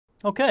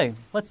Okay,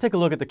 let's take a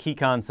look at the key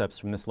concepts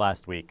from this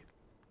last week.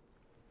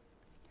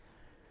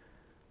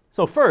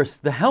 So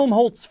first, the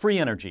Helmholtz free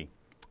energy.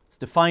 It's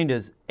defined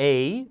as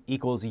A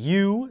equals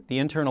U, the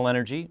internal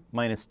energy,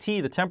 minus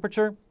T, the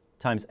temperature,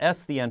 times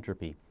S, the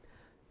entropy.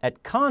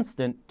 At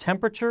constant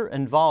temperature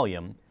and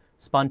volume,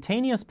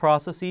 spontaneous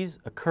processes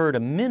occur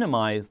to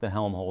minimize the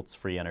Helmholtz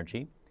free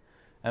energy.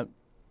 It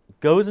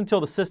goes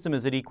until the system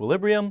is at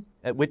equilibrium,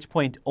 at which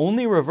point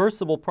only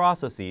reversible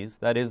processes,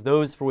 that is,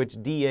 those for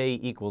which dA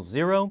equals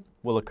 0,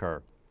 will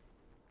occur.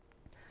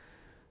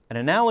 An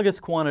analogous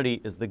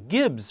quantity is the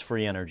Gibbs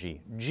free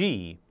energy,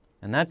 G,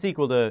 and that's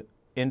equal to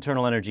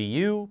internal energy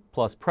U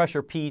plus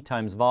pressure P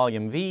times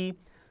volume V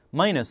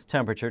minus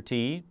temperature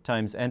T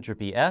times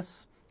entropy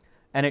S.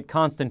 And at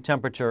constant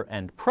temperature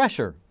and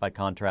pressure, by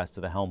contrast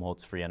to the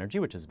Helmholtz free energy,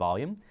 which is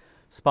volume,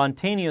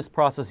 spontaneous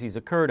processes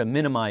occur to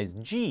minimize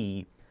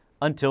G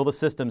until the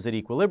system's at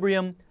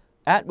equilibrium,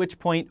 at which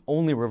point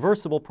only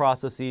reversible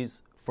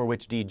processes for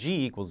which dG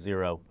equals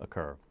 0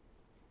 occur.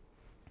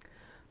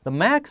 The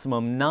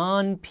maximum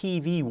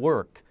non-PV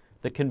work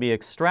that can be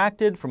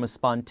extracted from a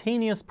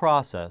spontaneous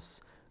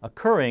process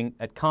occurring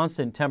at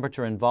constant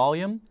temperature and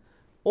volume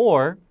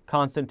or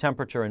constant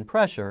temperature and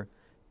pressure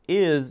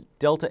is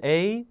delta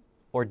A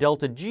or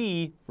delta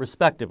G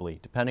respectively,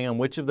 depending on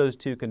which of those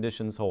two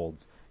conditions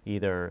holds.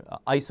 Either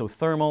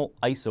isothermal,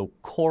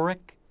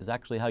 isochoric is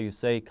actually how you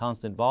say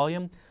constant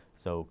volume.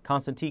 So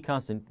constant T,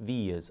 constant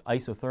V is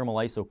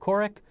isothermal,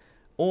 isochoric,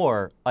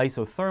 or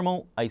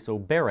isothermal,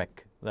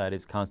 isobaric, that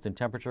is constant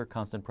temperature,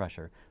 constant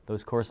pressure.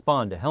 Those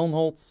correspond to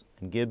Helmholtz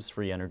and Gibbs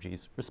free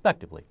energies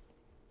respectively.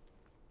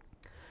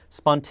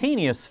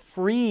 Spontaneous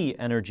free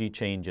energy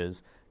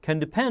changes can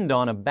depend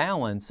on a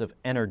balance of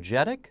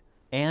energetic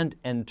and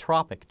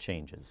entropic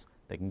changes.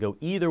 They can go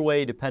either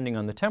way depending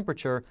on the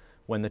temperature,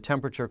 when the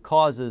temperature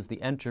causes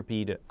the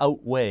entropy to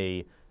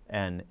outweigh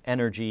an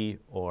energy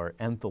or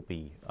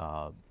enthalpy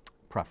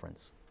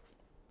preference.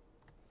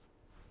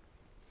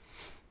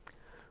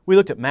 We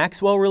looked at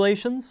Maxwell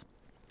relations,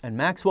 and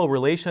Maxwell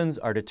relations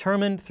are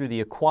determined through the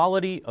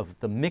equality of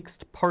the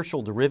mixed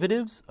partial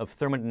derivatives of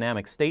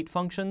thermodynamic state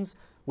functions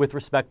with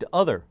respect to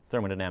other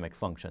thermodynamic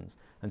functions.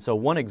 And so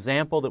one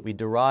example that we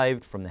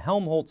derived from the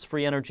Helmholtz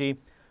free energy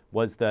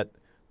was that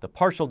the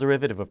partial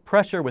derivative of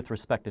pressure with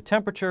respect to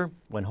temperature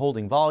when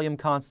holding volume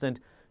constant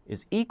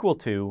is equal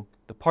to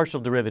the partial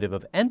derivative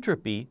of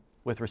entropy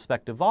with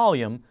respect to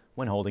volume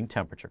when holding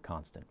temperature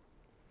constant.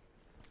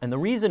 And the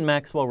reason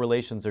Maxwell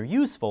relations are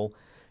useful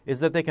is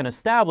that they can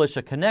establish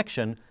a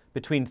connection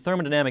between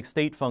thermodynamic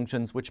state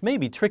functions which may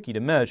be tricky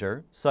to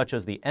measure, such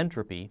as the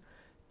entropy,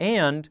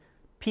 and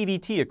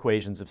PVT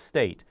equations of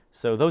state.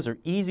 So those are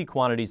easy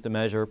quantities to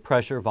measure: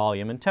 pressure,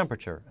 volume, and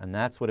temperature, and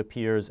that's what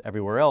appears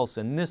everywhere else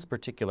in this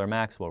particular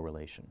Maxwell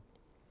relation.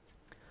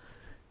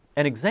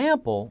 An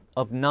example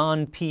of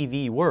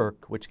non-PV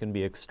work which can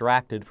be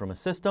extracted from a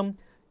system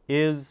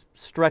is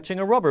stretching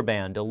a rubber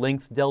band a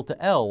length delta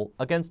L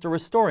against a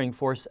restoring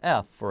force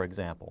F, for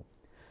example.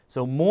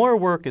 So more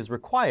work is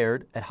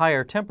required at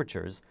higher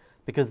temperatures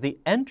because the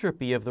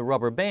entropy of the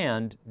rubber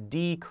band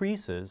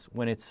decreases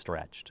when it's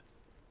stretched.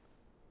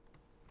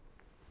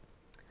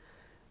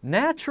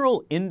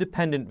 Natural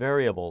independent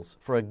variables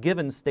for a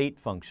given state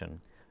function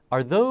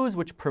are those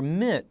which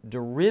permit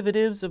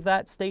derivatives of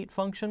that state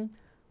function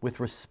with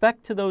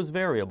respect to those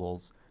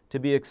variables to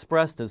be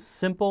expressed as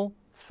simple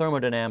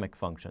thermodynamic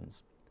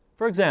functions.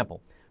 For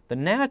example, the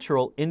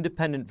natural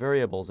independent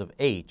variables of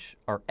H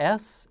are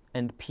S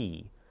and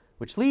P,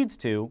 which leads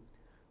to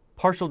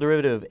partial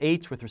derivative of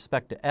H with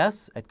respect to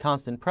S at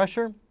constant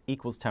pressure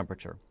equals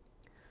temperature.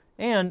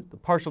 And the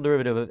partial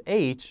derivative of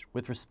H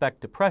with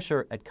respect to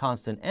pressure at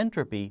constant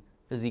entropy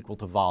is equal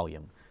to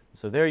volume.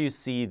 So there you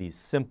see these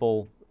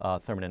simple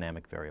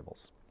thermodynamic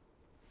variables.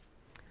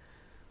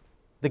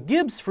 The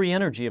Gibbs free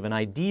energy of an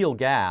ideal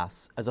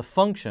gas as a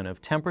function of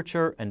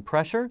temperature and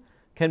pressure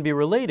can be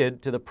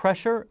related to the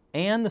pressure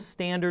and the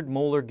standard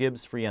molar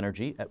Gibbs free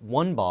energy at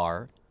 1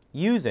 bar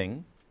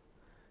using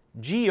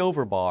G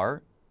over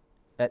bar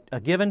at a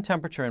given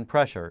temperature and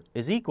pressure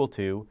is equal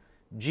to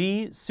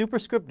G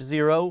superscript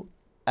 0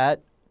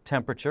 at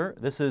temperature.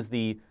 This is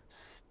the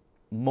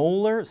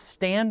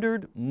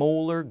standard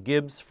molar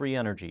Gibbs free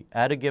energy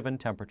at a given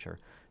temperature.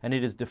 And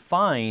it is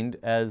defined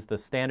as the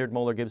standard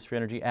molar Gibbs free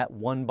energy at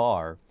 1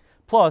 bar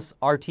plus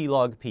RT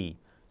log P.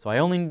 So I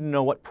only need to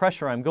know what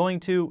pressure I'm going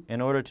to in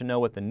order to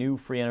know what the new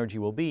free energy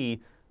will be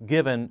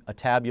given a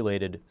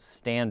tabulated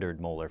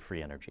standard molar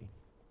free energy.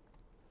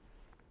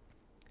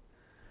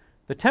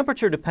 The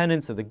temperature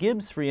dependence of the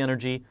Gibbs free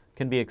energy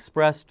can be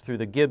expressed through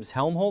the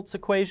Gibbs-Helmholtz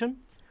equation,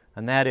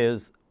 and that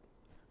is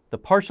the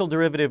partial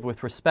derivative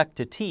with respect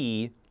to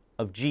T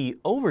of G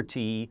over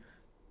T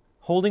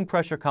holding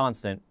pressure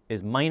constant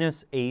is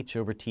minus H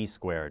over T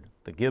squared,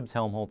 the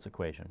Gibbs-Helmholtz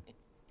equation.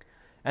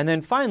 And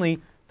then finally,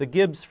 the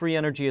Gibbs free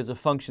energy as a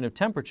function of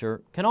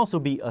temperature can also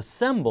be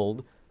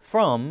assembled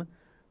from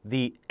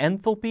the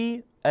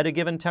enthalpy at a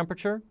given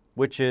temperature,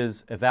 which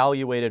is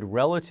evaluated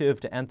relative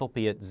to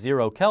enthalpy at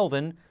 0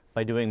 Kelvin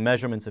by doing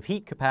measurements of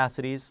heat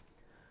capacities,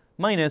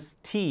 minus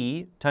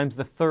T times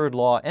the third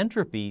law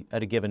entropy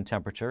at a given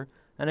temperature.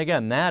 And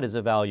again, that is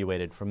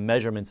evaluated from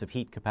measurements of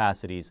heat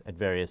capacities at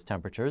various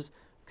temperatures,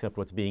 except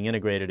what's being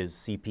integrated is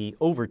Cp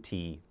over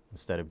T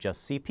instead of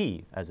just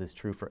Cp, as is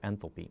true for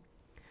enthalpy.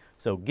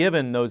 So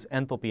given those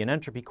enthalpy and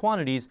entropy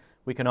quantities,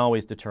 we can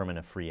always determine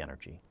a free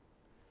energy.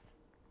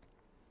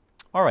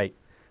 All right,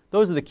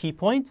 those are the key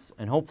points,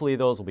 and hopefully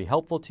those will be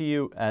helpful to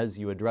you as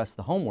you address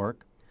the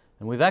homework.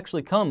 And we've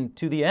actually come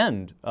to the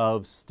end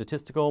of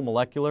Statistical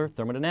Molecular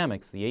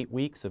Thermodynamics, the 8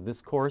 weeks of this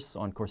course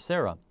on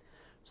Coursera.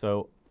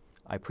 So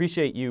I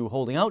appreciate you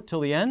holding out till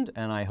the end,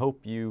 and I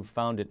hope you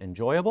found it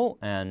enjoyable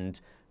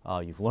and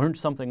you've learned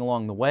something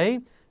along the way.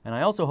 And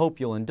I also hope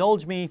you'll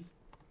indulge me.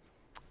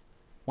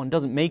 One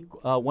doesn't make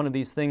one of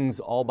these things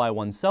all by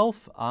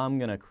oneself. I'm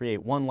going to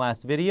create one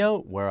last video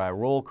where I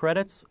roll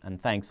credits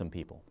and thank some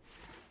people.